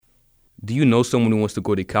Do you know someone who wants to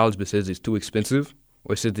go to college but says it's too expensive?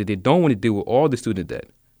 Or says that they don't want to deal with all the student debt?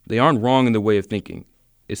 They aren't wrong in their way of thinking.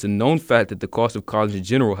 It's a known fact that the cost of college in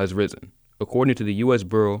general has risen. According to the U.S.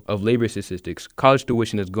 Bureau of Labor Statistics, college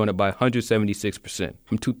tuition has gone up by 176%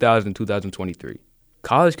 from 2000 to 2023.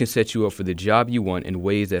 College can set you up for the job you want in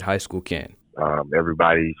ways that high school can.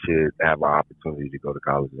 Everybody should have an opportunity to go to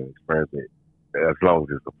college and experience it, as long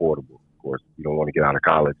as it's affordable. Of course, you don't want to get out of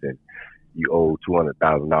college and you owe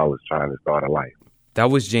 $200,000 trying to start a life. That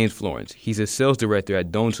was James Florence. He's a sales director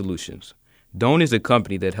at Doan Solutions. Doan is a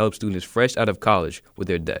company that helps students fresh out of college with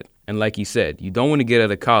their debt. And like he said, you don't want to get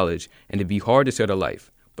out of college and it'd be hard to start a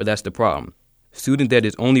life. But that's the problem. Student debt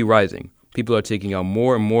is only rising. People are taking out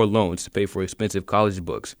more and more loans to pay for expensive college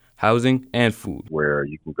books, housing, and food. Where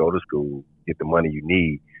you can go to school, get the money you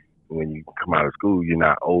need. When you come out of school, you're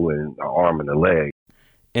not owing an arm and a leg.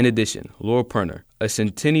 In addition, Laura Perner, a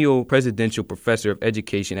Centennial Presidential Professor of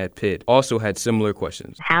Education at Pitt, also had similar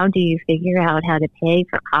questions. How do you figure out how to pay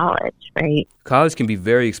for college, right? College can be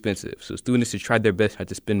very expensive, so students should try their best not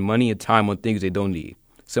to spend money and time on things they don't need.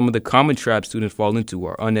 Some of the common traps students fall into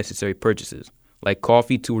are unnecessary purchases, like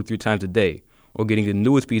coffee 2 or 3 times a day, or getting the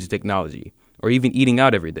newest piece of technology, or even eating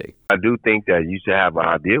out every day. I do think that you should have an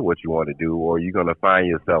idea what you want to do, or you're going to find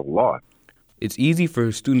yourself lost. It's easy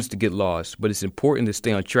for students to get lost, but it's important to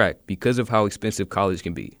stay on track because of how expensive college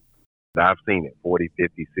can be. I've seen it, 40,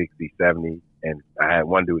 50, 60, 70, and I had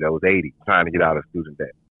one dude that was 80 trying to get out of student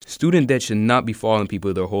debt. Student debt should not be following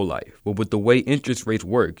people their whole life, but with the way interest rates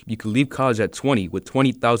work, you could leave college at 20 with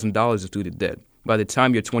 $20,000 of student debt. By the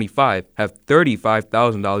time you're 25, have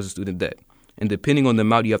 $35,000 of student debt. And depending on the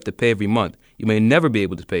amount you have to pay every month, you may never be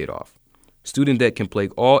able to pay it off. Student debt can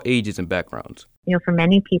plague all ages and backgrounds. For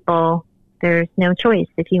many people, there's no choice.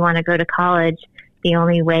 If you want to go to college, the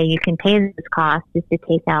only way you can pay this cost is to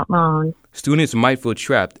take out loans. Students might feel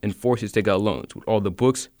trapped and forced to take out loans. With all the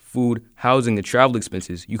books, food, housing, and travel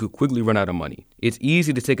expenses, you could quickly run out of money. It's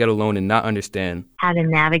easy to take out a loan and not understand how to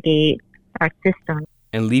navigate our system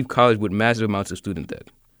and leave college with massive amounts of student debt.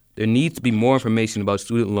 There needs to be more information about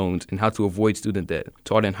student loans and how to avoid student debt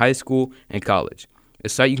taught in high school and college. A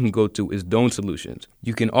site you can go to is Doan Solutions.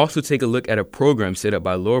 You can also take a look at a program set up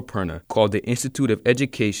by Laura Perner called the Institute of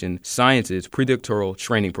Education Sciences Predoctoral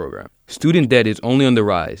Training Program. Student debt is only on the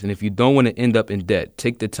rise, and if you don't want to end up in debt,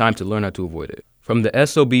 take the time to learn how to avoid it. From the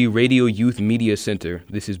SOB Radio Youth Media Center,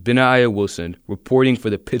 this is Benaiah Wilson reporting for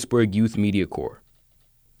the Pittsburgh Youth Media Corps.